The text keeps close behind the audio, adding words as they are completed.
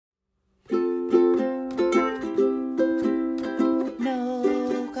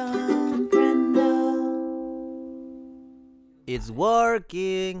It's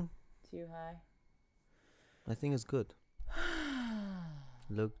working. Too high. I think it's good.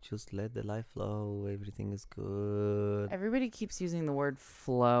 Look, just let the life flow. Everything is good. Everybody keeps using the word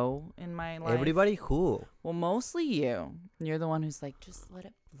flow in my life. Everybody who? Well, mostly you. You're the one who's like, just let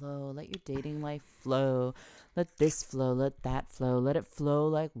it flow. Let your dating life flow. Let this flow. Let that flow. Let it flow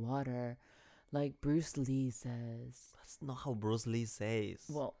like water. Like Bruce Lee says. That's not how Bruce Lee says.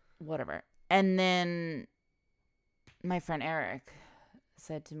 Well, whatever. And then my friend Eric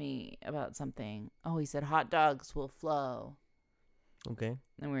said to me about something. Oh, he said hot dogs will flow. Okay.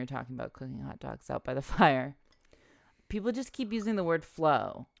 And we were talking about cooking hot dogs out by the fire. People just keep using the word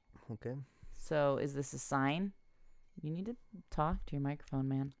flow. Okay. So is this a sign? You need to talk to your microphone,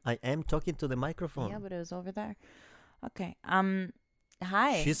 man. I am talking to the microphone. Yeah, but it was over there. Okay.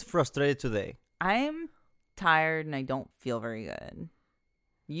 Hi. She's frustrated today. I'm tired and I don't feel very good.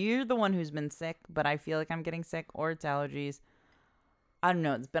 You're the one who's been sick, but I feel like I'm getting sick, or it's allergies. I don't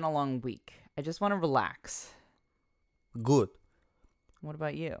know. It's been a long week. I just want to relax. Good. What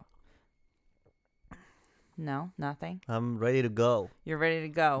about you? No, nothing. I'm ready to go. You're ready to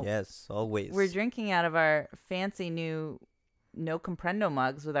go. Yes, always. We're drinking out of our fancy new No Comprendo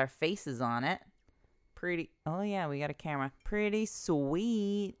mugs with our faces on it. Pretty. Oh yeah, we got a camera. Pretty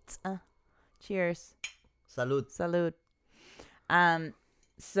sweet. Cheers. Salud. Salud.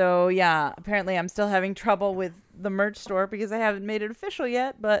 So yeah, apparently I'm still having trouble with the merch store because I haven't made it official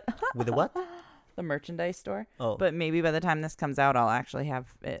yet, but With the what? the merchandise store. Oh. But maybe by the time this comes out, I'll actually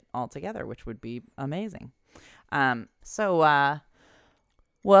have it all together, which would be amazing. So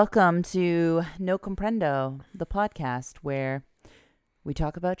welcome to No Comprendo, the podcast where we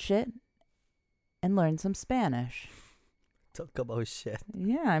talk about shit and learn some Spanish. Talk about shit.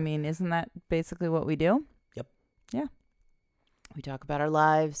 Yeah, I mean, isn't that basically what we do? Yep. Yeah. We talk about our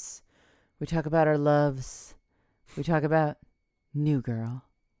lives. We talk about our loves. We talk about New Girl.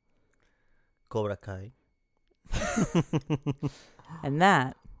 Cobra Kai. And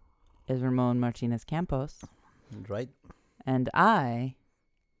that is Ramon Martinez Campos. Right? And I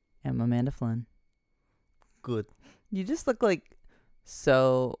am Amanda Flynn. Good. You just look like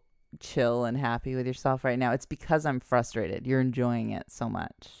so chill and happy with yourself right now. It's because I'm frustrated. You're enjoying it so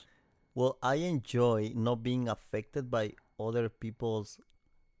much. Well, I enjoy not being affected by other people's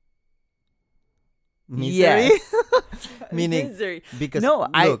misery. Yes. Meaning, Misery. because No,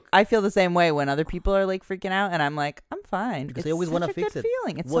 look, I feel the same way when other people are like freaking out, and I'm like, I'm fine. because It's I always want to fix it.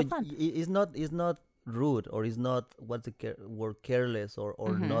 Feeling. It's well, so fun. It's not rude, or it's not what's the word, careless, or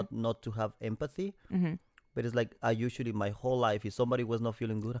Mhm. not to have empathy. Mm-hmm. But it's like I usually my whole life, if somebody was not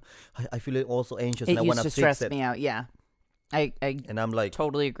feeling good, I feel also anxious It and I want used to to fix stress it. me out. Yeah, I And I'm like,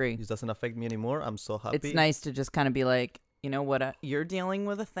 totally agree. this doesn't affect me anymore. I'm so happy. It's nice to just kind of be like, you know what, you're dealing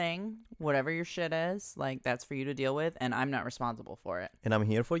with a thing, whatever your shit is, like that's for you to deal with, and I'm not responsible for it. And I'm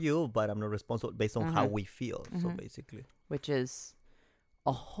here for you, but I'm not responsible based on how Mhm. we feel. So Mhm. basically, Which is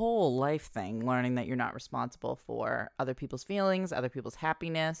a whole life thing, learning that you're not responsible for other people's feelings, other people's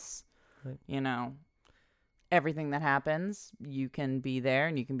happiness. Right. You know, everything that happens, you can be there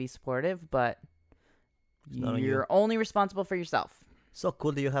and you can be supportive, but It's not on you. you're only responsible for yourself. so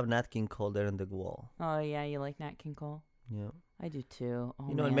cool that you have Nat King Cole there in the wall. Oh yeah, you like Nat King Cole? Yeah. I do too. Oh,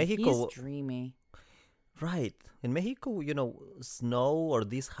 You know, in man, Mexico- he's dreamy. Right. In Mexico, snow or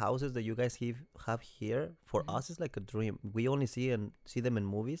these houses that you guys have here, for Mhm. us, is like a dream. We only see them in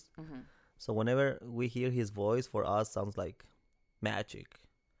movies. Mm-hmm. So whenever we hear his voice, for us, sounds like magic.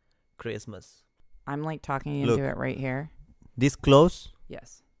 Christmas. I'm like talking you Look. into it right here. This close?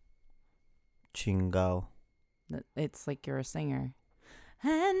 Yes. Chingao. It's like you're a singer.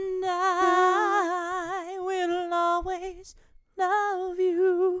 And I will always love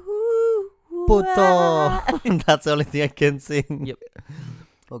you. Puto. That's the only thing I can sing. Yep.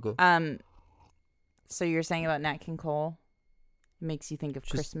 Okay. So you're saying about Nat King Cole makes you think of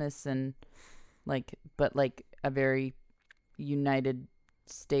Just- Christmas and but a very United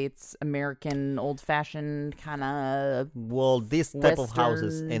States American old fashioned kind of. Well, this type of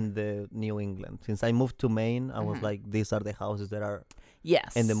houses Western- in the New England. Since I moved to Maine, I was Mhm. like, these are the houses that are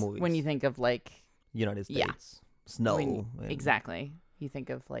Yes. in the When movies. you think of like United States. Yeah. Snow. when- and- exactly, you think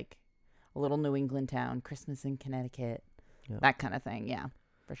of like a little New England town, Christmas in Connecticut, Yeah. that kind of thing. Yeah,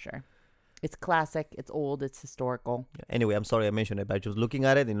 for sure. It's classic. It's old. It's historical. Yeah. Anyway, I'm sorry I mentioned it, but just looking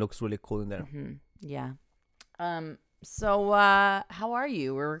at it, it looks really cool in there. Mm-hmm. Yeah. So how are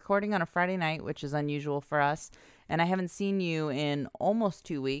you? We're recording on a Friday night, which is unusual for us, and I haven't seen you in almost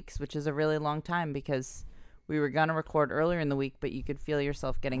 2 weeks, which is a really long time because we were gonna record earlier in the week, but you could feel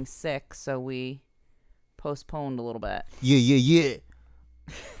yourself getting sick, so we postponed a little bit. Yeah.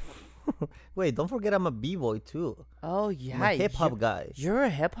 Wait, don't forget I'm a b-boy too. Oh I'm a yeah, hip hop guy. you're a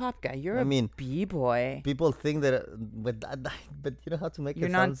hip hop guy. You're I a mean, b-boy. people think that, but you know how to make You're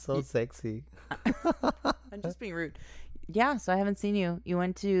it not. sound so sexy. I'm just being rude. Yeah, so I haven't seen you. You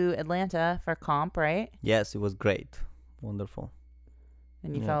went to Atlanta for comp, right? Yes, it was great, wonderful.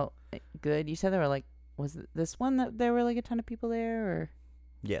 And you Yeah. felt good. You said there were like, was this one that there were like a ton of people there, or?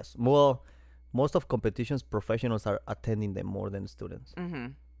 Yes. Well, most of competitions, professionals are attending them more than students. Mm-hmm.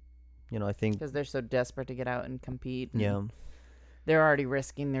 You know, I think. Because they're so desperate to get out and compete. And Yeah. they're already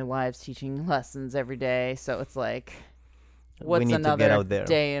risking their lives teaching lessons every day. So it's like, We what's need to get another out there.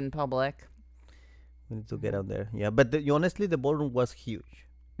 day in public? We need to get out there. Yeah, but honestly, the ballroom was huge.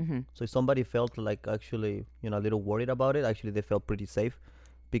 Mm-hmm. So if somebody felt like actually, a little worried about it, actually they felt pretty safe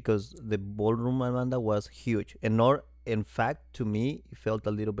because the ballroom, Amanda, was huge. And nor, in fact, to me, it felt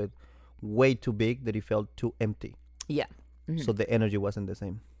a little bit way too big that it felt too empty. Yeah. Mm-hmm. So the energy wasn't the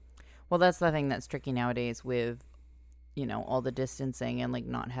same. Well, that's the thing that's tricky nowadays with, all the distancing and like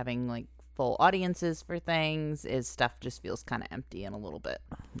not having like full audiences for things is stuff just feels kind of empty and a little bit,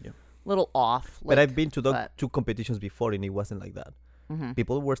 little off. But I've been to two competitions before and it wasn't like that. Mm-hmm.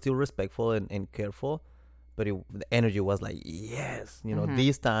 People were still respectful and careful, but the energy was like, yes.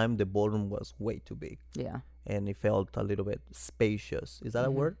 This time the ballroom was way too big. Yeah. And it felt a little bit spacious. Is that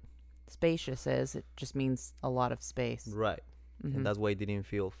a word? Spacious it just means a lot of space. Right. Mm-hmm. And that's why it didn't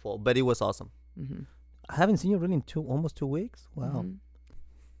feel full. But it was awesome. Mm-hmm. I haven't seen you really in almost 2 weeks. Wow. Mm-hmm.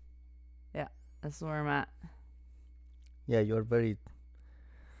 Yeah, that's where I'm at. Yeah, you're very.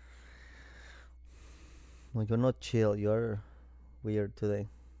 No, you're not chill. You're weird today.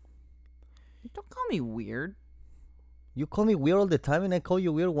 Don't call me weird. You call me weird all the time, and I call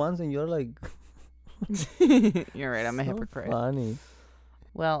you weird once, and you're like. You're right. I'm a so hypocrite. Funny.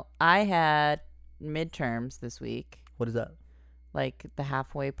 Well, I had midterms this week, What is that? like the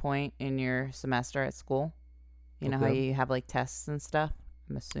halfway point in your semester at school. You know how Okay. you have like tests and stuff?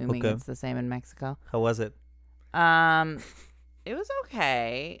 I'm assuming Okay. it's the same in Mexico. How was it? It was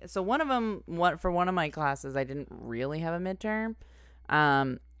okay. So one of them, for one of my classes, I didn't really have a midterm.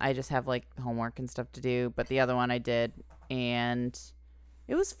 I just have like homework and stuff to do, but the other one I did, and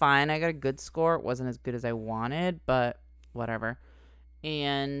it was fine. I got a good score. It wasn't as good as I wanted, but whatever.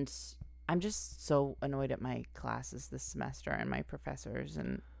 And I'm just so annoyed at my classes this semester and my professors.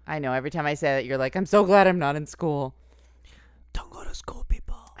 And I know every time I say that, you're like, I'm so glad I'm not in school. Don't go to school,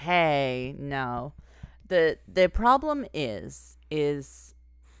 people. Hey, no. The problem is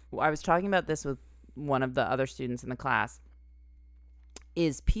I was talking about this with one of the other students in the class,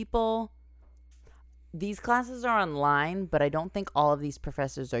 is these classes are online, but I don't think all of these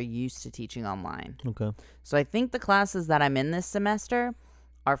professors are used to teaching online. Okay. So I think the classes that I'm in this semester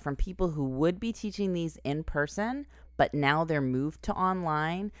are from people who would be teaching these in person, but now they're moved to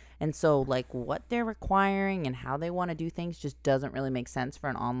online. And so like what they're requiring and how they want to do things just doesn't really make sense for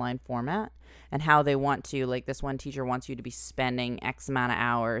an online format. And how they want to, like this one teacher wants you to be spending X amount of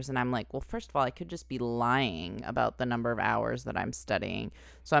hours. And I'm like, well, first of all, I could just be lying about the number of hours that I'm studying.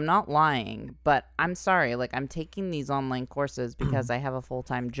 So I'm not lying, but I'm sorry. Like I'm taking these online courses because I have a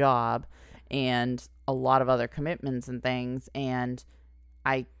full-time job and a lot of other commitments and things. And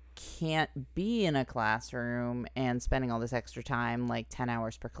I can't be in a classroom and spending all this extra time, like 10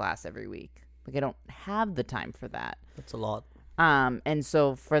 hours per class every week. Like I don't have the time for that. That's a lot. And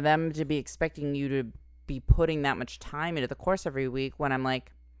so for them to be expecting you to be putting that much time into the course every week when I'm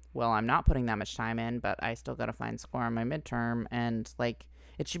like, well, I'm not putting that much time in, but I still got to find score on my midterm. And like,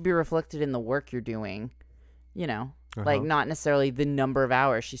 it should be reflected in the work you're doing, like not necessarily the number of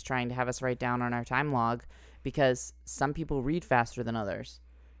hours she's trying to have us write down on our time log, because some people read faster than others.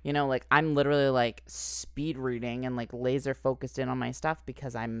 Like I'm literally like speed reading and like laser focused in on my stuff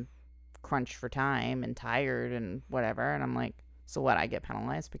because I'm crunched for time and tired and whatever. And I'm like, so what? I get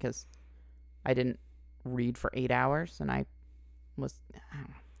penalized because I didn't read for 8 hours and I don't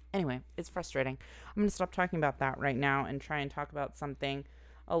know. Anyway, it's frustrating. I'm going to stop talking about that right now and try and talk about something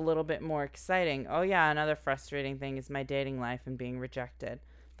a little bit more exciting. Oh yeah, another frustrating thing is my dating life and being rejected.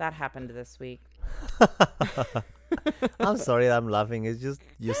 That happened this week. I'm sorry that I'm laughing. It's just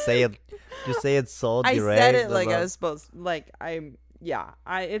you say it so direct. I said it like I was supposed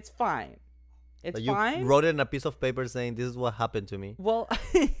it's fine. It's you fine. Wrote it in a piece of paper saying this is what happened to me. Well,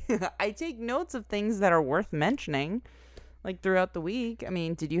 I take notes of things that are worth mentioning, like throughout the week. I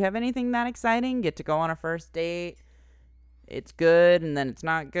mean, did you have anything that exciting? Get to go on a first date. It's good, and then it's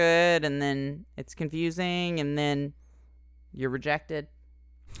not good, and then it's confusing, and then you're rejected.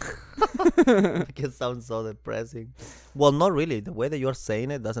 It sounds so depressing. Well, not really. The way that you're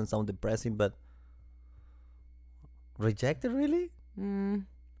saying it doesn't sound depressing, but rejected, really?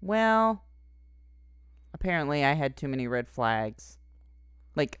 Well, Apparently, I had too many red flags.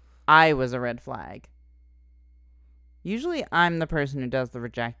 Like, I was a red flag. Usually, I'm the person who does the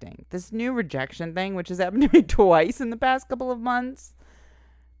rejecting. This new rejection thing, which has happened to me twice in the past couple of months,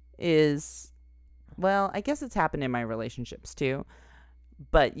 is, well, I guess it's happened in my relationships too.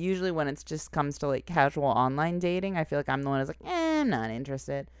 But usually when it just comes to like casual online dating, I feel like I'm the one who's like, I'm not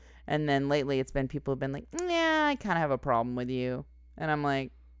interested. And then lately it's been people who've been like, yeah, I kind of have a problem with you. And I'm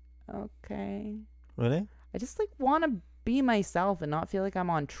like, okay. Really? I just like want to be myself and not feel like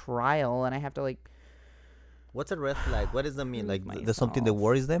I'm on trial and I have to like. What's a red flag? What does that mean? Like myself. there's something that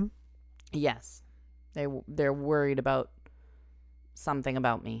worries them? Yes. They're worried about something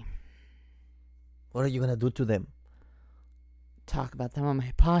about me. What are you gonna do to them? Talk about them on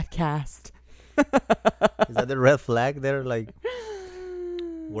my podcast. Is that the red flag they're like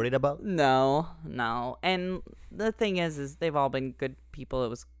worried about? No. And the thing is they've all been good people. It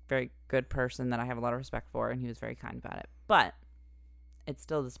was a very good person that I have a lot of respect for, and he was very kind about it. But it's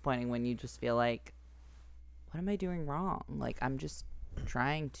still disappointing when you just feel like, what am I doing wrong? Like, I'm just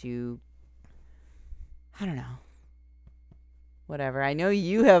trying to, I don't know. Whatever. I know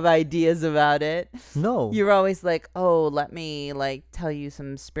you have ideas about it. No. You're always like, oh, let me like tell you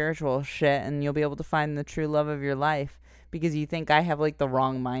some spiritual shit and you'll be able to find the true love of your life, because you think I have like the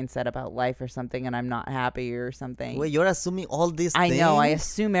wrong mindset about life or something and I'm not happy or something. Wait, you're assuming all these I things? know. I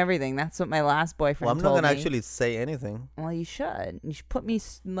assume everything. That's what my last boyfriend Well, I'm told not going to me. actually say anything. Well, you should. You should put me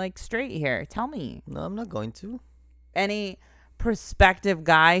like straight here. Tell me. No, I'm not going to. Any prospective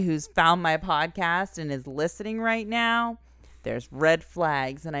guy who's found my podcast and is listening right now, there's red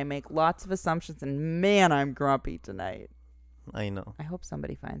flags, and I make lots of assumptions, and man, I'm grumpy tonight. I know. I hope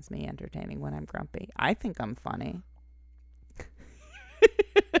somebody finds me entertaining when I'm grumpy. I think I'm funny.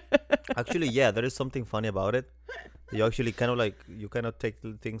 Actually, yeah, there is something funny about it. You actually kind of take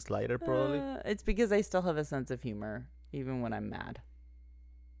things lighter, probably. It's because I still have a sense of humor, even when I'm mad.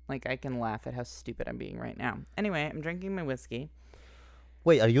 Like, I can laugh at how stupid I'm being right now. Anyway, I'm drinking my whiskey.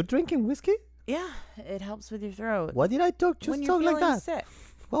 Wait, are you drinking whiskey? Yeah, it helps with your throat. Why did I talk when you're like that? Sick.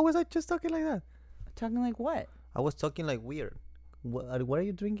 Why was I just talking like that? Talking like what? I was talking like weird. What are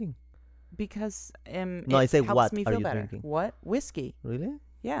you drinking? Because No, I it say helps what me are feel you better. drinking? What? Whiskey. Really?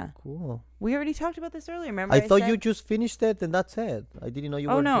 Yeah. Cool. We already talked about this earlier. Remember? I thought said, you just finished it and that's it. I didn't know you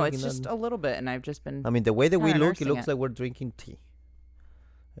were oh no, drinking it's just that. a little bit, and I've just been. I mean, the way that we kinda look, it nursing looks it. like we're drinking tea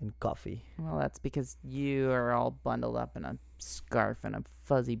and coffee. Well, that's because you are all bundled up in a scarf and a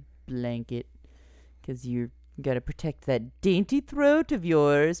fuzzy blanket, because you got to protect that dainty throat of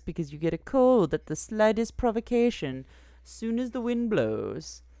yours, because you get a cold at the slightest provocation. Soon as the wind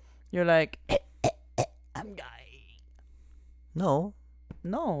blows, you're like, I'm dying. No.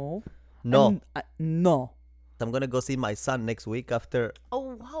 No. No. No. I'm going to go see my son next week after.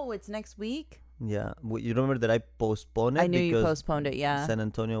 Oh, whoa, it's next week? Yeah. You remember that I postponed it? I knew you because postponed it, yeah. San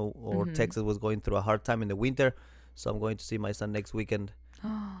Antonio or Texas was going through a hard time in the winter. So I'm going to see my son next weekend.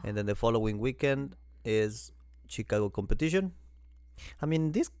 And then the following weekend is Chicago competition. I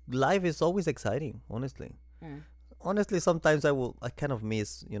mean, this life is always exciting, honestly. Honestly, sometimes I kind of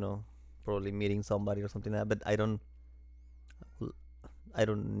miss, probably meeting somebody or something like that, but I don't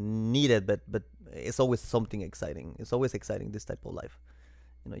need it, but it's always something exciting. It's always exciting, this type of life.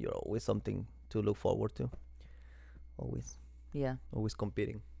 You're always something to look forward to. Always. Yeah. Always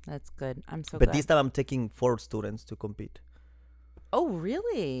competing. That's good. I'm so But glad. this time I'm taking 4 students to compete. Oh,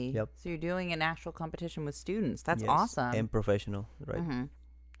 really? Yep. So you're doing an actual competition with students. That's Yes, awesome. and professional, right? Mm-hmm.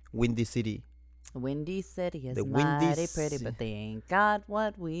 Windy City. Windy City is The Windy mighty pretty, Ci- but they ain't got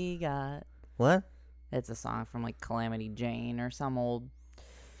what we got. What? It's a song from like Calamity Jane or some old,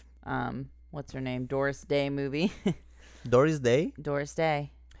 what's her name? Doris Day movie. Doris Day? Doris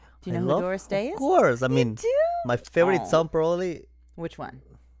Day. Do you I know love- who Doris Day is? Of course. I mean, do? my favorite Oh. song probably. Which one?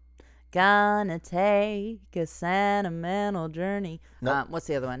 Gonna take a sentimental journey. No. What's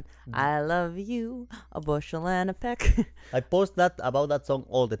the other one? I love you, a bushel and a peck. I post about that song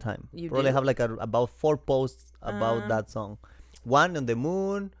all the time. You probably do? have like about 4 posts about that song. One on the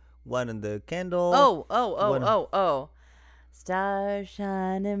moon, one on the candle. Oh. Stars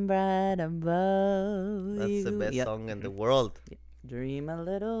shining bright above That's you. the best Yep. song in the world. Dream a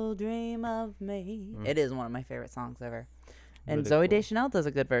little dream of me. It is one of my favorite songs ever. And Really Zoe cool. Deschanel does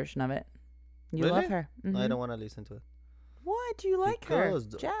a good version of it. You love Really? her. I Mhm. don't want to listen to it. Why do you like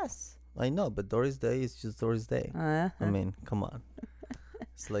Because her? Jess. I know, but Doris Day is just Doris Day. I mean, come on.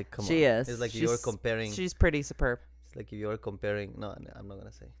 It's like, come she on. is. It's like She's- you're comparing. She's pretty superb. It's like if you're comparing. No, I'm not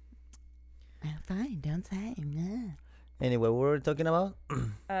gonna say. Fine, don't say. No. Anyway, what were we talking about?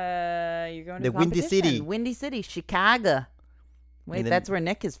 You're going to The Windy competition. City. Windy City, Chicago. Wait, And then- that's where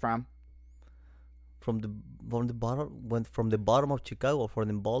Nick is from. from the from the bottom of Chicago, or from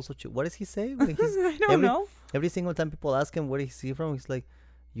the balls of Chicago. What does he say when he's I don't every know. every single time people ask him where is he from? He's like,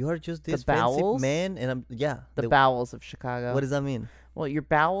 "You are just The this fancy bowels? man," and I'm The bowels of Chicago. What does that mean? Well, your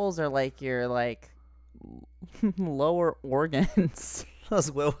bowels are like your lower organs. Los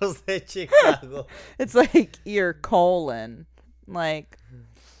huevos de Chicago. It's like your colon. Like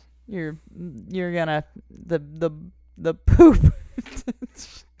you're gonna the poop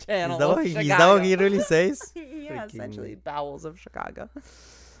channel. Is that what he really says? Yeah, essentially bowels of Chicago.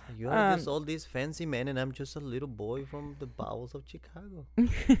 You are just all these fancy men, and I'm just a little boy from the bowels of Chicago.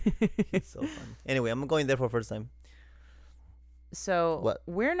 It's so funny. Anyway, I'm going there for the first time. So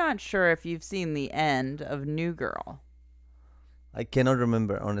we're not sure if you've seen the end of New Girl. I cannot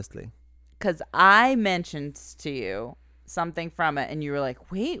remember, honestly. Because I mentioned to you something from it, and you were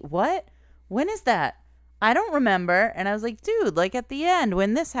like, wait, what? When is that? I don't remember. And I was like, dude, like at the end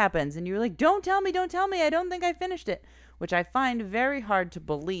when this happens. And you were like, don't tell me. I don't think I finished it. Which I find very hard to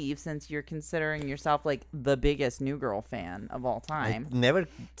believe since you're considering yourself like the biggest New Girl fan of all time. I never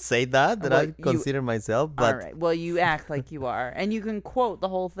say that Well, I consider myself, but all right. Well, you act like you are, and you can quote the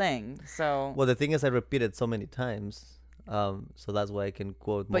whole thing. So well, the thing is, I repeat it so many times, so that's why I can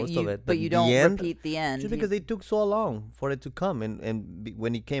quote most of it. But you don't repeat the end. Just because they took so long for it to come, and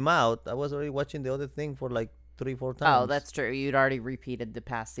when it came out, I was already watching the other thing for like 3-4 times. Oh, that's true. You'd already repeated the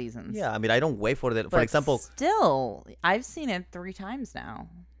past seasons. Yeah, I mean, I don't wait for that. For But example, still, I've seen it 3 times now.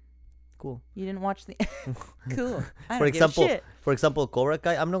 cool. You didn't watch the cool. I For don't give a example, shit. Cobra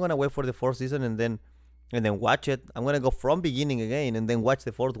Kai. I'm not gonna wait for the 4th season and then watch it. I'm gonna go from beginning again and then watch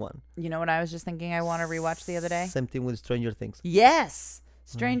the 4th one. You know what I was just thinking I want to rewatch the other day? Same thing with Stranger Things. Yes,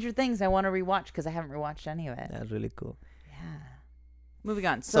 Stranger Things. I want to rewatch because I haven't rewatched any of it. That's really cool. Yeah. Moving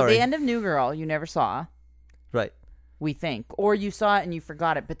on. So Sorry. the end of New Girl, you never saw. Right. We think, or you saw it and you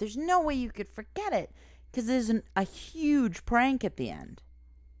forgot it, but there's no way you could forget it because there's a huge prank at the end.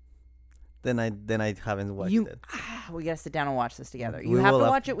 Then I haven't watched it. We gotta sit down and watch this together. We You have to will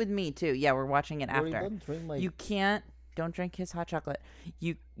watch it with me too. Yeah, we're watching it Rory, after. don't drink my- You can't. Don't drink his hot chocolate.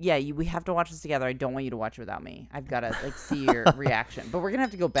 We have to watch this together. I don't want you to watch it without me. I've got to see your reaction. But we're gonna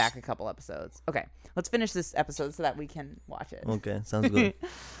have to go back a couple episodes. Okay, let's finish this episode so that we can watch it. Okay, sounds good.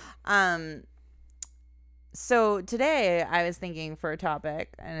 So today I was thinking for a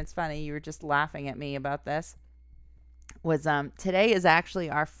topic, and it's funny, you were just laughing at me about this, was today is actually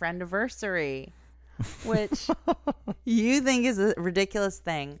our friendiversary, which you think is a ridiculous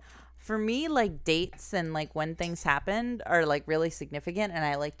thing. For me, like dates and like when things happened are like really significant, and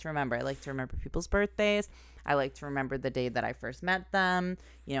I like to remember. I like to remember people's birthdays. I like to remember the day that I first met them,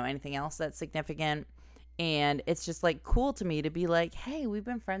 anything else that's significant. And it's just like cool to me to be like, hey, we've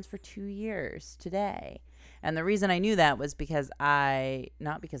been friends for 2 years today. And the reason I knew that was because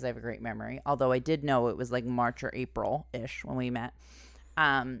not because I have a great memory, although I did know it was like March or April-ish when we met.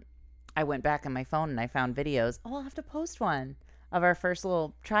 I went back on my phone and I found videos. Oh, I'll have to post one of our first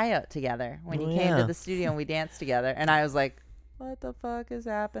little tryout together when you came to the studio and we danced together. And I was like, what the fuck is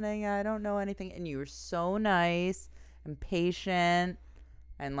happening? I don't know anything. And you were so nice and patient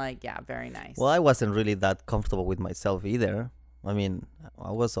and like, yeah, very nice. Well, I wasn't really that comfortable with myself either. I mean,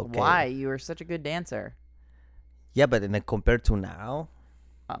 I was okay. Why? You were such a good dancer. Yeah, but compared to now,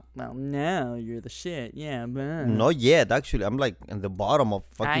 Oh, well, now you're the shit. Yeah, but not yet. Actually, I'm like in the bottom of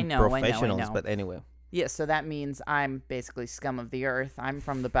fucking professionals. I know. But anyway, yeah, so that means I'm basically scum of the earth. I'm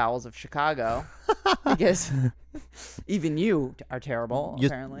from the bowels of Chicago. Because even you are terrible,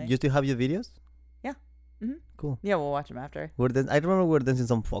 apparently. You still have your videos? Yeah. Mm-hmm. Cool. Yeah, we'll watch them after. I remember we were dancing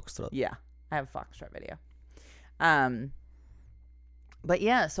some foxtrot. Yeah, I have a Foxtrot video. But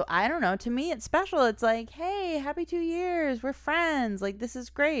yeah, so I don't know. To me, it's special. It's like, hey, happy 2 years. We're friends. Like, this is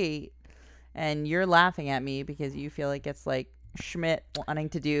great. And you're laughing at me because you feel like it's like Schmidt wanting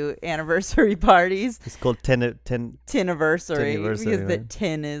to do anniversary parties. It's called Tiniversary. Because the right?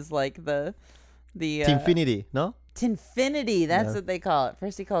 tin is like the Tinfinity, no? Tinfinity. That's what they call it.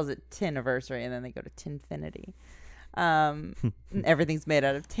 First he calls it Tiniversary, and then they go to Tinfinity. Everything's made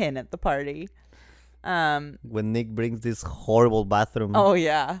out of tin at the party. When Nick brings this horrible bathroom Oh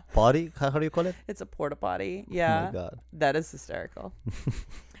yeah, potty, how do you call it? it's a porta potty. Yeah, Oh my god. that is hysterical.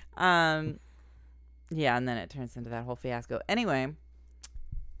 Yeah, and then it turns into that whole fiasco. Anyway,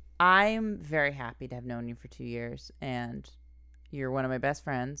 I'm very happy to have known you for 2 years, and you're one of my best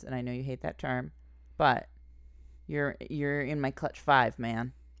friends. And I know you hate that term, but you're in my clutch 5,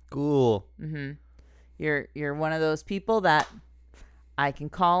 man. Cool. Mm-hmm. You're one of those people that I can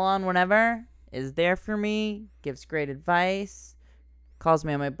call on whenever. Is there for me, gives great advice, calls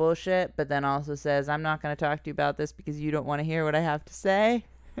me on my bullshit, but then also says, I'm not going to talk to you about this because you don't want to hear what I have to say.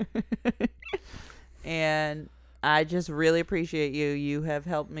 And I just really appreciate you. You have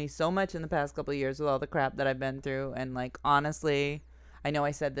helped me so much in the past couple of years with all the crap that I've been through. And like, honestly, I know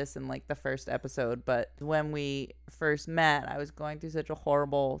I said this in like the first episode, but when we first met, I was going through such a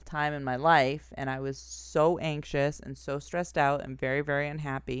horrible time in my life, and I was so anxious and so stressed out and very, very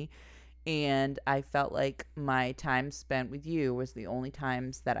unhappy. And I felt like my time spent with you was the only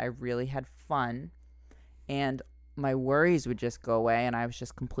times that I really had fun, and my worries would just go away, and I was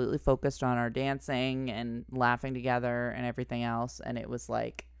just completely focused on our dancing and laughing together and everything else, and it was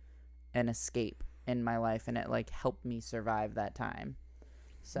like an escape in my life, and it like helped me survive that time.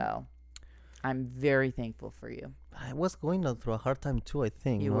 So I'm very thankful for you. I was going through a hard time too, I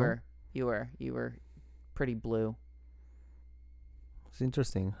think. You No? were you were pretty blue. It's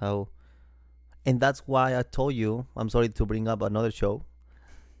interesting how, and that's why I told you, I'm sorry to bring up another show,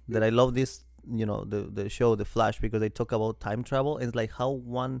 that I love this, the show, The Flash, because they talk about time travel. And it's like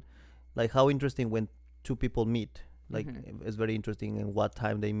how interesting when two people meet. Like, it's very interesting in what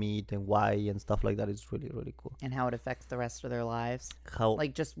time they meet and why and stuff like that. It's really, really cool. And how it affects the rest of their lives. How,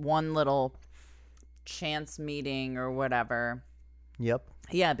 Like just one little chance meeting or whatever. yep.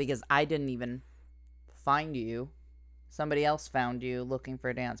 Yeah, because I didn't even find you. Somebody else found you looking for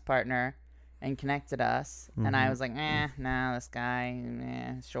a dance partner and connected us. And I was like, nah, this guy,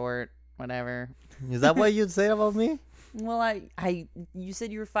 short, whatever. Is that what you'd say about me? Well, you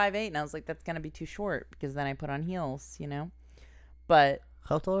said you were 5'8", and I was like, that's gonna be too short because then I put on heels, But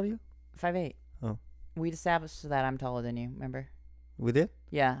How tall are you? 5'8". Oh. We established that I'm taller than you. Remember? We did?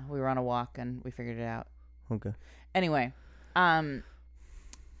 Yeah, we were on a walk and we figured it out. Okay. Anyway,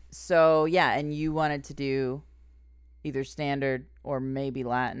 so yeah, and you wanted to do either standard or maybe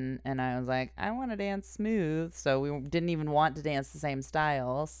Latin, and I was like, I want to dance smooth, so we didn't even want to dance the same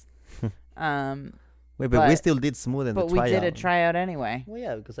styles. Wait, but we still did smooth in the But tryout. we did a tryout anyway. Well,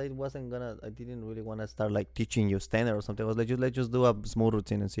 yeah, because I didn't really want to start like teaching you standard or something. I was like, let's just do a smooth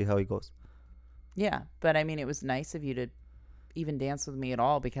routine and see how it goes. Yeah, but I mean, it was nice of you to even dance with me at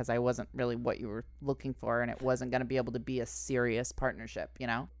all because I wasn't really what you were looking for, and it wasn't going to be able to be a serious partnership,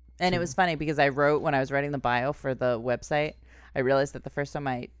 And it was funny because when I was writing the bio for the website, I realized that the first time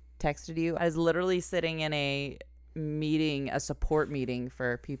I texted you, I was literally sitting in a support meeting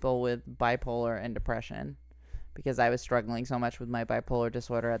for people with bipolar and depression, because I was struggling so much with my bipolar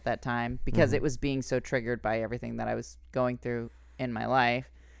disorder at that time because it was being so triggered by everything that I was going through in my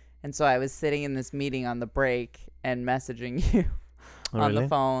life. And so I was sitting in this meeting on the break and messaging you on the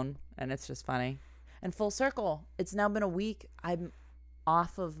phone, and it's just funny. And full circle, it's now been a week. I'm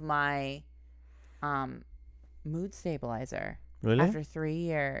off of my mood stabilizer. Really? After 3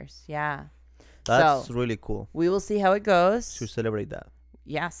 years. Yeah. That's So, really cool. we will see how it goes. Should celebrate that.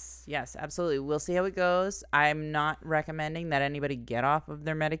 Yes, absolutely. We'll see how it goes. I'm not recommending that anybody get off of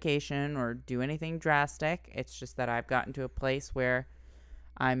their medication or do anything drastic. It's just that I've gotten to a place where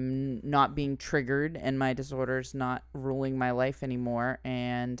I'm not being triggered and my disorder's not ruling my life anymore,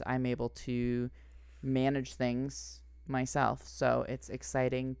 and I'm able to manage things myself. So it's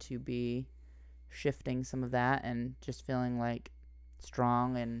exciting to be shifting some of that and just feeling like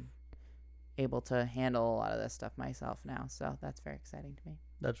strong and able to handle a lot of this stuff myself now. So that's very exciting to me.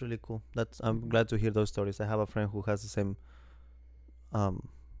 That's really cool. I'm glad to hear those stories. I have a friend who has the same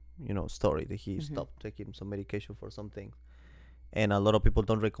story, that he stopped taking some medication for something, and a lot of people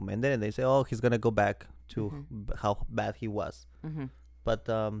don't recommend it, and they say, oh, he's gonna go back to how bad he was. But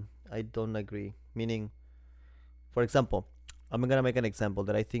I don't agree. Meaning, for example, I'm gonna make an example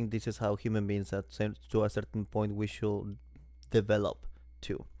that I think this is how human beings to a certain point we should develop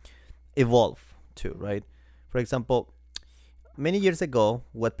to evolve to, right? For example, many years ago,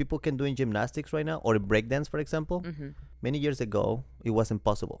 what people can do in gymnastics right now, or in breakdance, for example, many years ago, it wasn't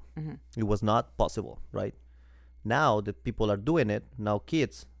possible. It was not possible, right? Now that people are doing it, now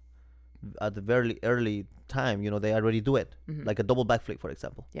kids at the very early time, they already do it. Like a double backflip, for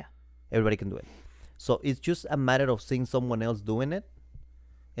example. Yeah. Everybody can do it. So it's just a matter of seeing someone else doing it,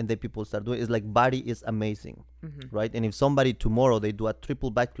 and then people start doing it. It's like body is amazing, right? And if somebody tomorrow, they do a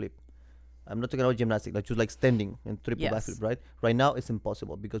triple backflip, I'm not talking about gymnastics, like just like standing and triple backflip, right? Right now, it's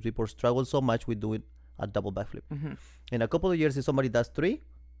impossible because people struggle so much with doing a double backflip. In a couple of years, if somebody does 3,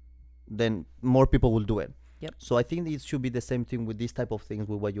 then more people will do it. Yep. So I think it should be the same thing with these type of things,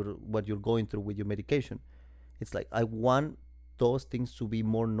 with what you're going through with your medication. It's like I want those things to be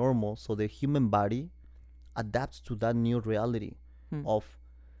more normal, so the human body adapts to that new reality of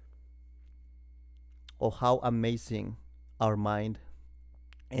how amazing our mind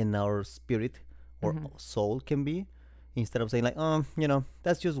and our spirit or soul can be, instead of saying like,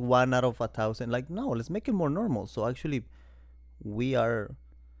 that's just 1 out of 1,000. Like, no, let's make it more normal. So actually we are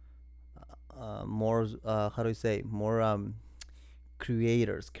more how do I say, more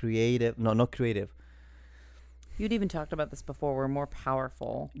creative, no, not creative, You'd even talked about this before. We're more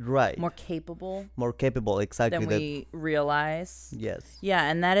powerful, right, more capable more capable, exactly than that. we realize. Yes. Yeah,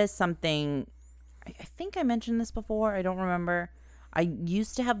 and that is something. I think I mentioned this before. I don't remember. I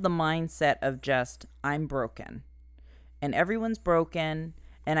used to have the mindset of just, I'm broken and everyone's broken.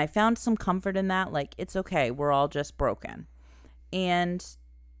 And I found some comfort in that. Like, it's okay. We're all just broken. And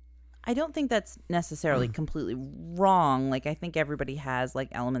I don't think that's necessarily completely wrong. Like, I think everybody has like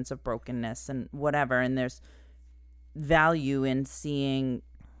elements of brokenness and whatever. And there's value in seeing,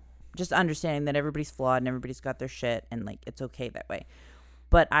 just understanding that everybody's flawed and everybody's got their shit and like it's okay that way.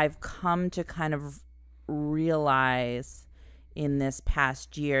 But I've come to kind of realize in this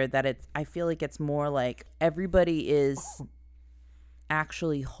past year that I feel like it's more like everybody is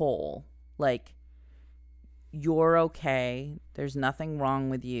actually whole. Like, you're okay. There's nothing wrong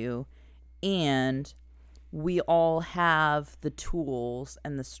with you. And we all have the tools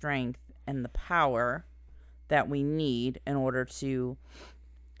and the strength and the power that we need in order to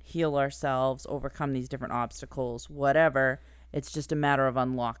heal ourselves, overcome these different obstacles, whatever. It's just a matter of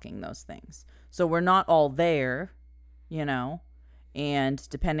unlocking those things. So we're not all there, you know, and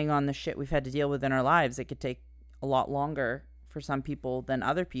depending on the shit we've had to deal with in our lives, it could take a lot longer for some people than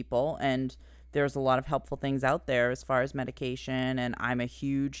other people. And there's a lot of helpful things out there as far as medication. And I'm a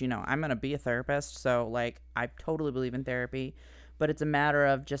huge, I'm going to be a therapist. So like, I totally believe in therapy, but it's a matter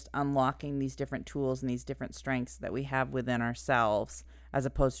of just unlocking these different tools and these different strengths that we have within ourselves, as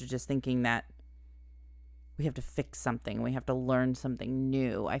opposed to just thinking that we have to fix something, we have to learn something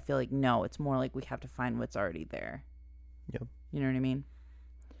new. I feel like, no, it's more like we have to find what's already there. Yep. You know what I mean?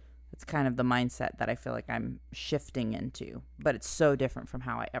 It's kind of the mindset that I feel like I'm shifting into, but it's so different from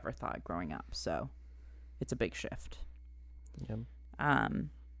how I ever thought growing up. So it's a big shift. Yep.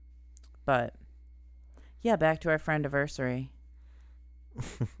 But yeah, back to our friendiversary.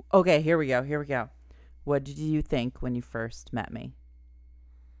 Okay, here we go. What did you think when you first met me?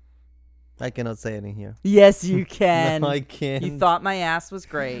 I cannot say anything here. Yes, you can. No, I can't. You thought my ass was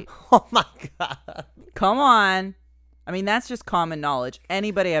great. Oh my God. Come on. I mean, that's just common knowledge.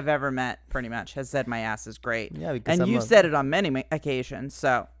 Anybody I've ever met pretty much has said my ass is great. Yeah, because and you've said it on many occasions.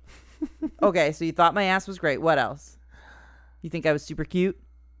 So, okay, so you thought my ass was great. What else? You think I was super cute?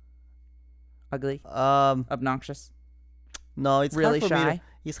 Ugly? Obnoxious? No, it's really hard for shy. me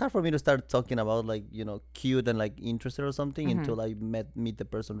it's hard for me to start talking about like, cute and like interested or something until I meet the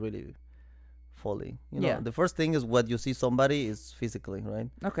person really fully. The first thing is what you see somebody is physically, right?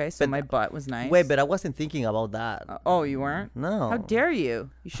 Okay, so my butt was nice. Wait, but I wasn't thinking about that. Oh, you weren't? No. How dare you?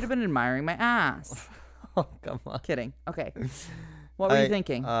 You should have been admiring my ass. Oh, come on. Kidding. Okay. What were you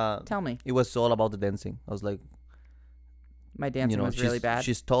thinking? Tell me. It was all about the dancing. I was like, my dancing was really bad.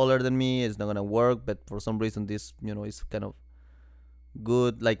 She's taller than me. It's not going to work. But for some reason, this, is kind of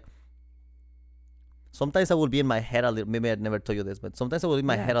good. Like, sometimes I will be in my head a little. Maybe I'd never told you this, but sometimes I will be in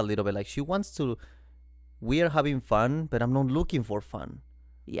my head a little bit. Like, she wants to. We are having fun, but I'm not looking for fun.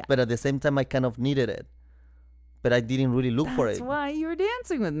 Yeah. But at the same time, I kind of needed it. But I didn't really look for it. That's why you were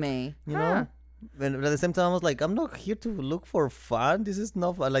dancing with me. You know? And at the same time, I was like, I'm not here to look for fun. This is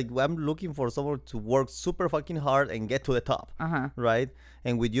not fun. Like, I'm looking for someone to work super fucking hard and get to the top. Right?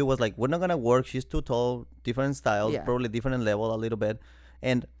 And with you, was like, we're not going to work. She's too tall. Different styles. Probably different level a little bit.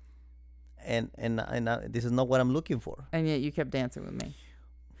 And this is not what I'm looking for. And yet you kept dancing with me.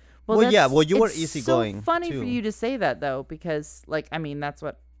 Well, you were easygoing. It's so funny too. for you to say that, though, because, like, I mean, that's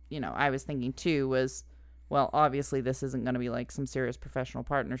what, I was thinking, too, was, well, obviously this isn't going to be, like, some serious professional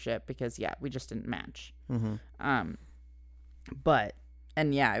partnership because, we just didn't match. But,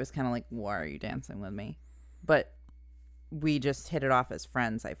 and, I was kind of like, why are you dancing with me? But we just hit it off as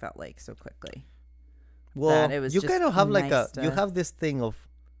friends, I felt like, so quickly. Well, it was you just kind of have, nice you have this thing of,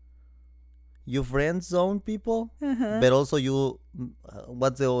 you friend zone people, but also you,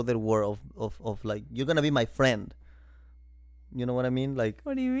 what's the other word of like, you're going to be my friend. You know what I mean? Like,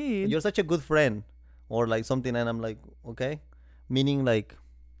 what do you mean? You're such a good friend or like something. And I'm like, okay. Meaning like.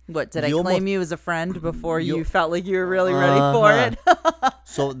 What, did I claim you as a friend before you felt like you were really ready for it?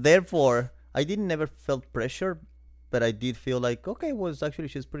 So therefore, I didn't never felt pressure, but I did feel like, okay,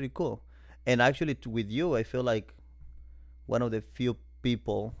 she's pretty cool. And actually with you, I feel like one of the few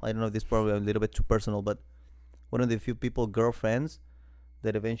people, I don't know if this is probably a little bit too personal, but one of the few people, girlfriends,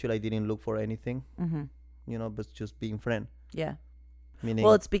 that eventually I didn't look for anything, but just being friend. Yeah. Meaning,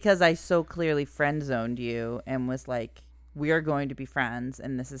 well, it's because I so clearly friend zoned you and was like, we are going to be friends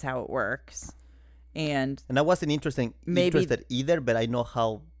and this is how it works. And I wasn't interested either, but I know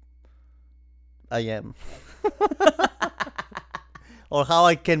how I am. or how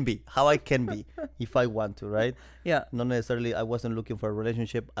I can be if I want to, right? Yeah. Not necessarily. I wasn't looking for a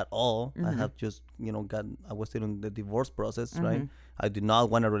relationship at all. I Mm-hmm. had just got. I was still in the divorce process, right? Mm-hmm. I did not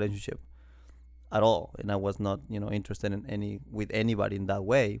want a relationship at all, and I was not interested in any with anybody in that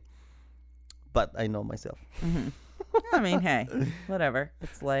way. But I know myself. Mm-hmm. I mean, hey, whatever.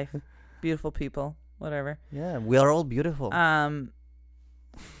 It's life. Beautiful people. Whatever. Yeah, we are all beautiful. Um,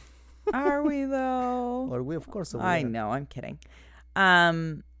 are we though? Or we, of course, we I are. know. I'm kidding.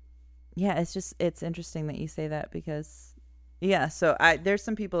 Um, yeah. It's interesting that you say that because, yeah. So there's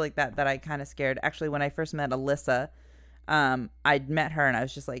some people like that I kind of scared. Actually, when I first met Alyssa, I'd met her and I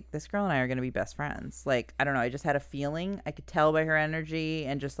was just like, this girl and I are gonna be best friends. Like, I don't know. I just had a feeling. I could tell by her energy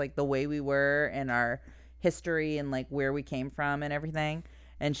and just like the way we were and our history and like where we came from and everything.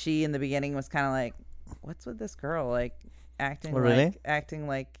 And she in the beginning was kind of like, what's with this girl? Like acting Oh, really?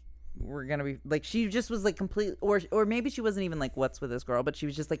 like we're gonna be like, she just was like complete, or maybe she wasn't even like, what's with this girl, but she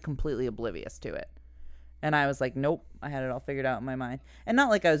was just like completely oblivious to it. And I was like, nope, I had it all figured out in my mind. And not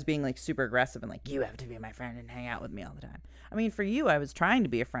like I was being like super aggressive and like, you have to be my friend and hang out with me all the time. I mean, for you, I was trying to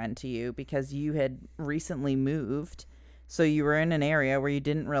be a friend to you because you had recently moved. So you were in an area where you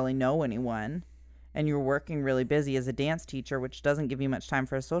didn't really know anyone and you were working really busy as a dance teacher, which doesn't give you much time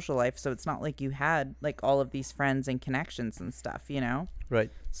for a social life. So it's not like you had like all of these friends and connections and stuff, you know?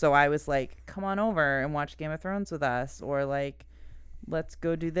 Right. So I was like, come on over and watch Game of Thrones with us, or like, let's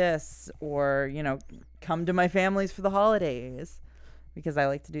go do this, or come to my family's for the holidays, because I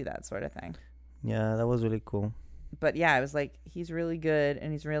like to do that sort of thing. Yeah, that was really cool. But yeah, I was like, he's really good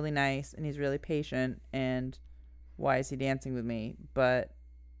and he's really nice and he's really patient, and why is he dancing with me? But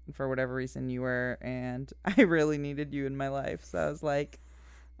for whatever reason you were, and I really needed you in my life, so I was like,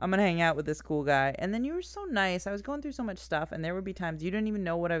 I'm gonna hang out with this cool guy. And then you were so nice. I was going through so much stuff, and there would be times you didn't even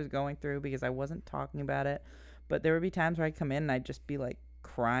know what I was going through because I wasn't talking about it. But there would be times where I'd come in and I'd just be like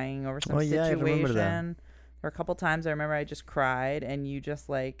crying over some Yeah, I remember that. situation. Or a couple times I remember I just cried, and you just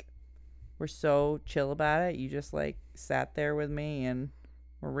like were so chill about it. You just like sat there with me and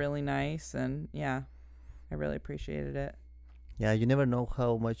were really nice, and yeah, I really appreciated it. Yeah, you never know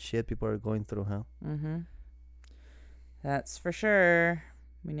how much shit people are going through, huh? Mm-hmm. That's for sure.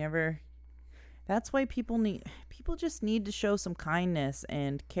 We never. That's why people just need to show some kindness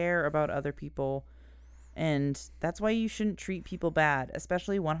and care about other people. And that's why you shouldn't treat people bad.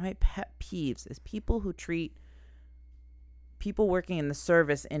 Especially one of my pet peeves is people who treat people working in the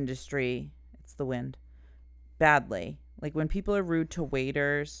service industry, it's the wind, badly. Like when people are rude to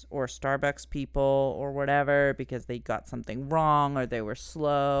waiters or Starbucks people or whatever because they got something wrong, or they were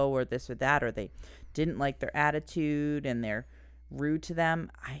slow, or this or that, or they didn't like their attitude and they're rude to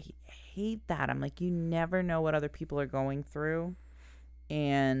them. I hate that. I'm like, you never know what other people are going through,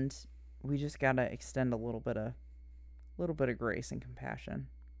 and we just gotta extend a little bit of grace and compassion.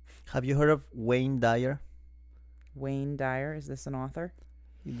 Have you heard of Wayne Dyer? Wayne Dyer, is this an author?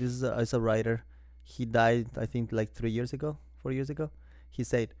 This is a writer. He died, I think, like 3 years ago, 4 years ago. He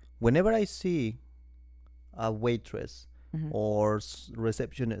said, whenever I see a waitress or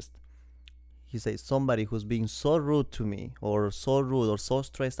receptionist, he says, somebody who's being so rude to me, or so rude, or so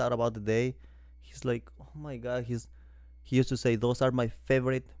stressed out about the day, he's like, oh my God, he used to say, those are my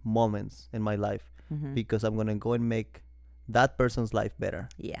favorite moments in my life because I'm going to go and make that person's life better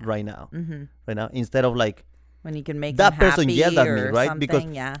right now. Right now, instead of like, when you can make that them person happy yelled at me, or right? something, Because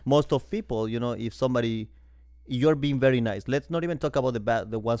yeah. most of people, if somebody, you're being very nice. Let's not even talk about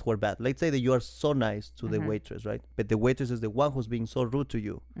the ones who are bad. Let's say that you are so nice to the waitress, right? But the waitress is the one who's being so rude to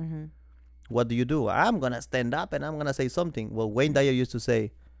you. What do? I'm gonna stand up and I'm gonna say something. Well, Wayne Dyer used to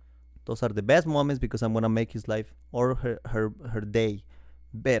say, those are the best moments because I'm gonna make his life or her day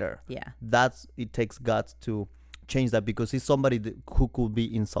better. Yeah. It takes guts to change that, because he's somebody who could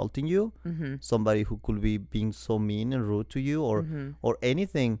be insulting you, somebody who could be being so mean and rude to you, or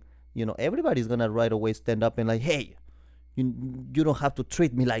anything. Everybody's gonna right away stand up and like, hey, you don't have to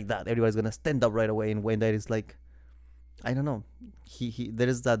treat me like that. Everybody's gonna stand up right away. And when that is like, I don't know, he there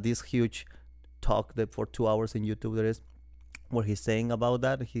is this huge talk that for 2 hours in YouTube there is, where he's saying about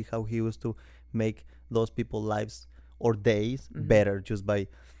that, how he used to make those people's lives or days better just by,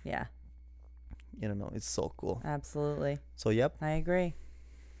 yeah, it's so cool. Absolutely. So yep, I agree.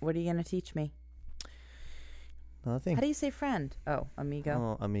 What are you gonna teach me? nothing. How do you say friend? Oh,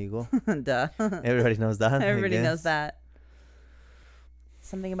 amigo. Oh, amigo. Duh. Everybody knows that. Everybody knows that.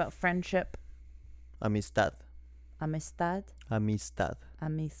 Something about friendship. Amistad. Amistad. Amistad.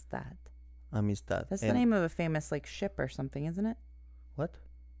 Amistad. Amistad. That's the name of a famous like ship or something, isn't it? What?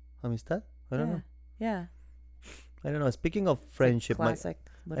 Amistad? I don't know. Yeah. I don't know. Speaking of friendship, classic.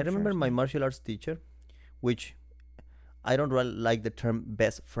 I remember my martial arts teacher, which I don't really like the term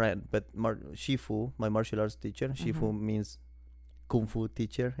best friend, but Shifu, my martial arts teacher, Shifu means kung fu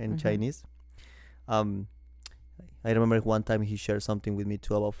teacher in Chinese. Um, I remember one time he shared something with me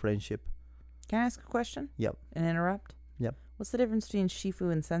too about friendship. Can I ask a question? Yep. And interrupt? Yep. What's the difference between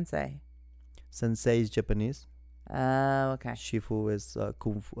Shifu and Sensei? Sensei is Japanese. Oh, okay. Shifu is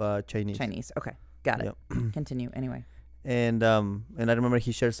kung fu, Chinese. Chinese. Okay. Got it. Yep. Continue. Anyway. And I remember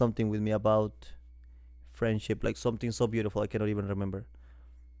he shared something with me about friendship, like something so beautiful I cannot even remember.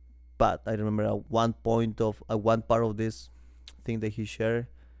 But I remember at one part of this thing that he shared,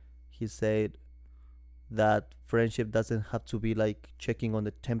 he said that friendship doesn't have to be like checking on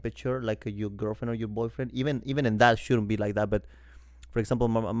the temperature like your girlfriend or your boyfriend. Even in that shouldn't be like that. But for example,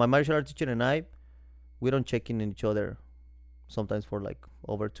 my martial art teacher and I, we don't check in on each other sometimes for like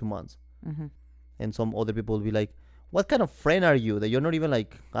over 2 months. And some other people will be like, what kind of friend are you that you're not even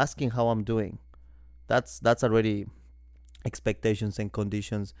like asking how I'm doing? That's already expectations and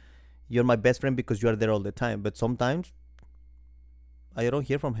conditions. You're my best friend because you are there all the time, but sometimes I don't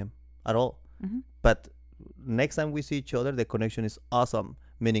hear from him at all. But next time we see each other, the connection is awesome,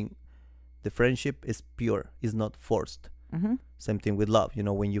 meaning the friendship is pure, is not forced. Same thing with love.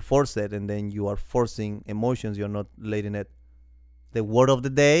 When you force it and then you are forcing emotions, you're not letting it. The word of the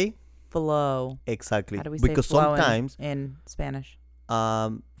day, flow. Exactly. How do we because say flow sometimes in Spanish?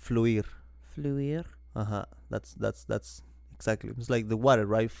 Fluir. Fluir. That's exactly. It's like the water,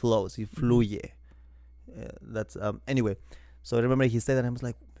 right? Flows. It fluye. That's anyway. So I remember he said that, and I was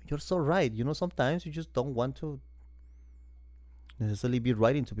like, "You're so right." Sometimes you just don't want to necessarily be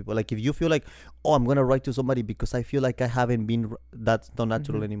writing to people. Like if you feel like, "Oh, I'm gonna write to somebody because I feel like I haven't been," that's not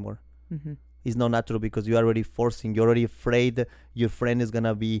natural anymore. It's not natural because you're already forcing. You're already afraid your friend is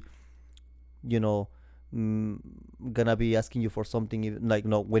gonna be, gonna be asking you for something. Like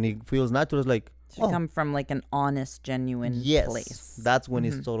no, when it feels natural, it's like should come from like an honest, genuine place. That's when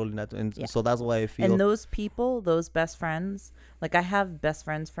it's totally natural. And so that's why I feel. And those people, those best friends, like I have best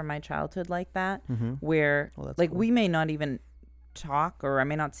friends from my childhood like that, where like cool. We may not even talk, or I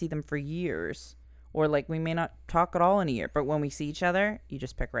may not see them for years, or like we may not talk at all in a year, but when we see each other, you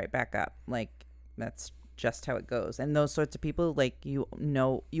just pick right back up. Like that's just how it goes. And those sorts of people, like you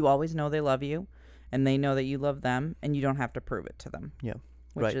always know they love you, and they know that you love them, and you don't have to prove it to them. Yeah.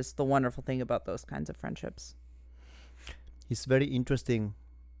 Which is the wonderful thing about those kinds of friendships. It's very interesting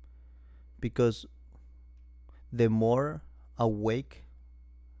because the more awake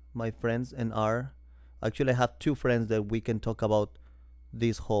my friends and are, actually I have 2 friends that we can talk about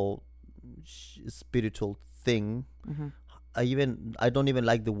this whole spiritual thing. I don't even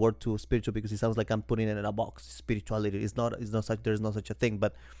like the word too spiritual because it sounds like I'm putting it in a box. Spirituality there's no such a thing.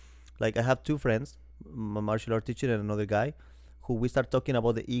 But like I have 2 friends, my martial art teacher and another guy, who we start talking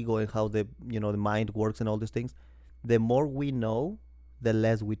about the ego and how the mind works and all these things. The more we know, the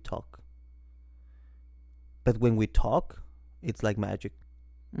less we talk. But when we talk, it's like magic.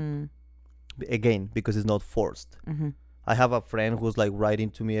 Again, because it's not forced. I have a friend who's like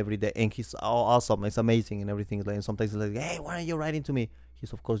writing to me every day, and he's awesome. It's amazing and everything. And sometimes he's like, "Hey, why are you writing to me?"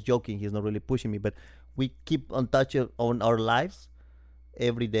 He's of course joking. He's not really pushing me, but we keep on touch on our lives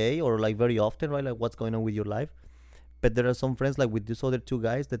every day, or like very often, right? Like what's going on with your life. But there are some friends, like with these other 2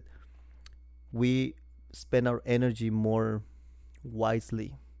 guys, that we spend our energy more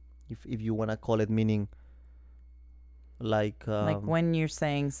wisely, if you want to call it, meaning like when you're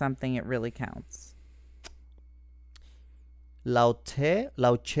saying something, it really counts. Lao Tse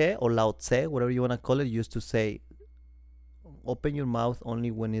or Lao Tse, whatever you want to call it, used to say, open your mouth only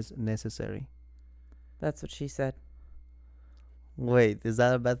when it's necessary. That's what she said. Wait, is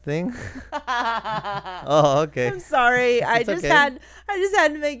that a bad thing? Oh, okay. I'm sorry. I just okay. had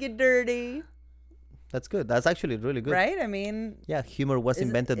to make it dirty. That's good. That's actually really good. Right? I mean, yeah, humor was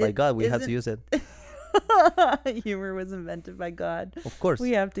invented by God. We had to use it. Humor was invented by God. Of course.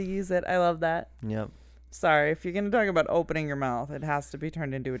 We have to use it. I love that. Yeah. Sorry, if you're going to talk about opening your mouth, it has to be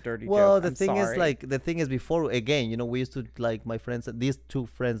turned into a dirty joke. Well, the thing is before, again, we used to, like, my friends, these 2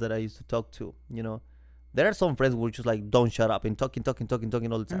 friends that I used to talk to, there are some friends who just like, don't shut up and talking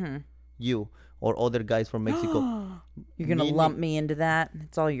all the time. You or other guys from Mexico. You're going to lump me into that?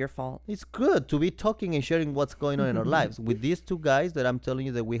 It's all your fault. It's good to be talking and sharing what's going on in our lives. With these 2 guys that I'm telling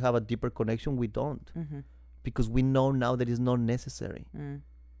you that we have a deeper connection, we don't. Because we know now that it's not necessary.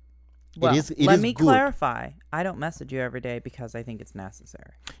 Well, let me clarify. I don't message you every day because I think it's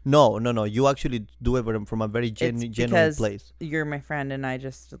necessary. No. You actually do it from a very genuine place. You're my friend, and I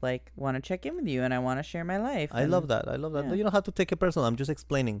just want to check in with you, and I want to share my life. I love that. Yeah. You don't have to take it personal. I'm just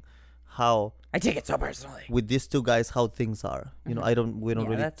explaining how I take it so personally. with these two guys how things are. You know, we don't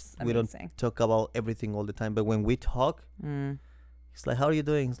really that's we don't amazing. talk about everything all the time, but when we talk, it's like, how are you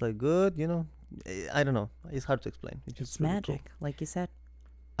doing? It's like, good. You know, I don't know. It's hard to explain. It's just It's really magic, cool. like you said.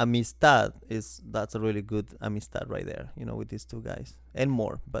 Amistad that's a really good amistad right there. You know, with these two guys and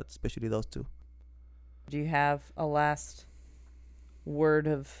more, but especially those two. Do you have a last word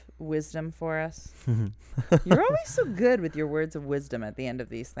of wisdom for us? You're always so good with your words of wisdom at the end of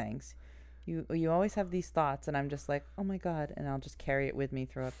these things. You always have these thoughts, and I'm just like, oh my God, and I'll just carry it with me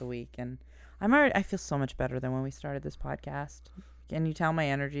throughout the week. And I feel so much better than when we started this podcast. Can you tell my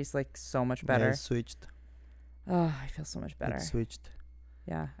energy's like so much better? Yeah, it switched. Oh, I feel so much better. It switched.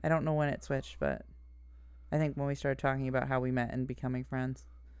 Yeah, I don't know when it switched, but I think when we started talking about how we met and becoming friends.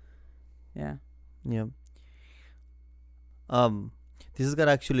 Yeah. Yeah. This is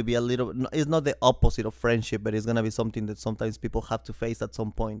gonna actually be a little. It's not the opposite of friendship, but it's gonna be something that sometimes people have to face at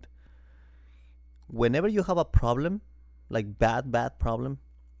some point. Whenever you have a problem, like bad problem,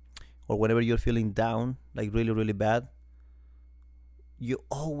 or whenever you're feeling down, like really, really bad, you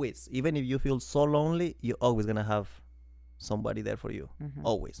always, even if you feel so lonely, you're always gonna have somebody there for you.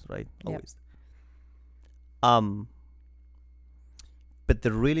 Always, right? Yep. Always. But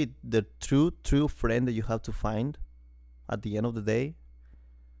the true friend that you have to find at the end of the day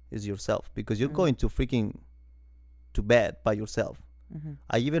is yourself, because you're going to freaking to bed by yourself.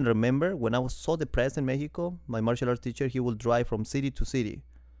 I even remember when I was so depressed in Mexico, my martial arts teacher, he would drive from city to city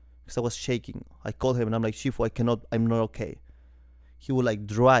because I was shaking. I called him and I'm like, Shifu, I'm not okay. He would like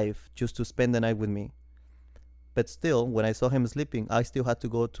drive just to spend the night with me. But still, when I saw him sleeping, I still had to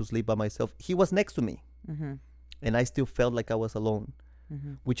go to sleep by myself. He was next to me. And I still felt like I was alone,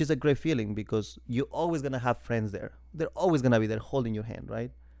 which is a great feeling, because you're always going to have friends there. They're always going to be there holding your hand,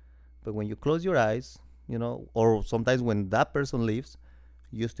 right? But when you close your eyes, you know, or sometimes when that person leaves,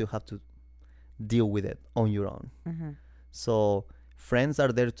 you still have to deal with it on your own. So friends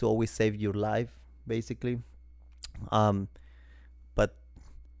are there to always save your life, basically. But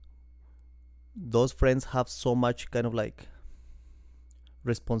those friends have so much kind of like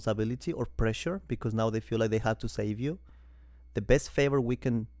responsibility or pressure, because now they feel like they have to save you. The best favor we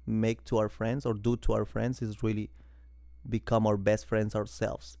can make to our friends or do to our friends is really become our best friends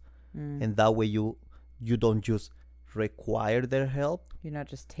ourselves. And that way you don't just require their help. You're not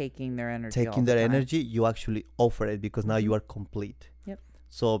just taking their energy. You actually offer it, because now you are complete. Yep.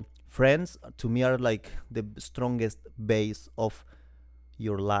 So friends to me are like the strongest base of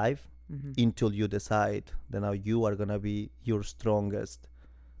your life until you decide that now you are gonna be your strongest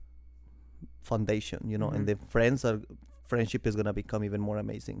foundation, you know. And the friendship is gonna become even more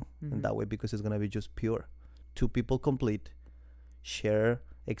amazing in that way, because it's gonna be just pure. Two people complete, share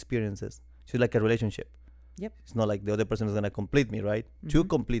experiences. So it's like a relationship. Yep. It's not like the other person is gonna complete me, right? Two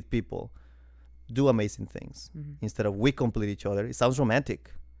complete people do amazing things instead of we complete each other. It sounds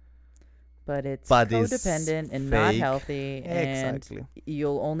romantic, but it's it's codependent and fake. not healthy. Exactly. And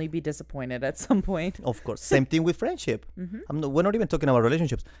you'll only be disappointed at some point. Of course. Same thing with friendship. We're not even talking about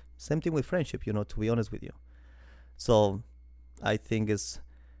relationships. Same thing with friendship, you know, to be honest with you. So I think it's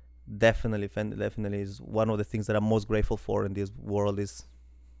definitely is one of the things that I'm most grateful for in this world, is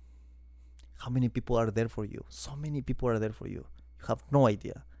how many people are there for you. So many people are there for you. You have no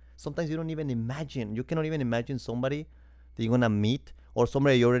idea. Sometimes you cannot even imagine somebody that you're gonna meet, or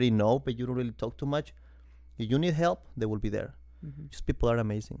somebody you already know but you don't really talk too much. If you need help, they will be there. Just people are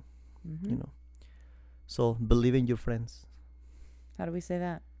amazing, you know. So believe in your friends. How do we say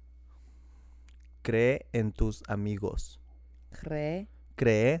that? Cree en tus amigos. Cree.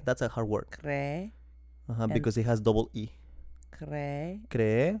 That's a hard word. Cree. Because it has double E.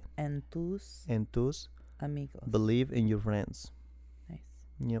 Cree en tus amigos. Believe in your friends. Nice.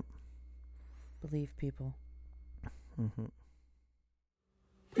 Yep. Believe people.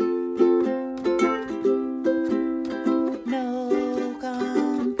 No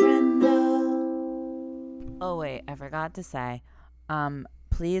comprendo. Oh wait, I forgot to say.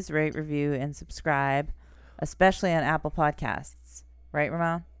 Please rate, review, and subscribe, especially on Apple Podcasts. Right,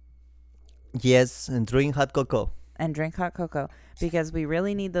 Ramon? Yes, and drink hot cocoa. And drink hot cocoa, because we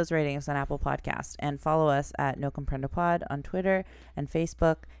really need those ratings on Apple Podcasts. And follow us at No Comprendo Pod on Twitter and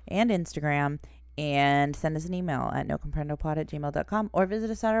Facebook and Instagram. And send us an email at nocomprendomod@gmail.com, or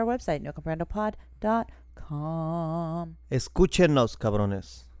visit us at our website, nocomprendomod.com. Escúchenos,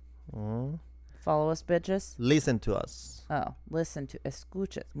 cabrones. Follow us, bitches. Listen to us. Oh,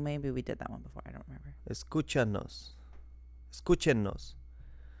 escucha. Maybe we did that one before. I don't remember. Escúchenos. Escúchenos.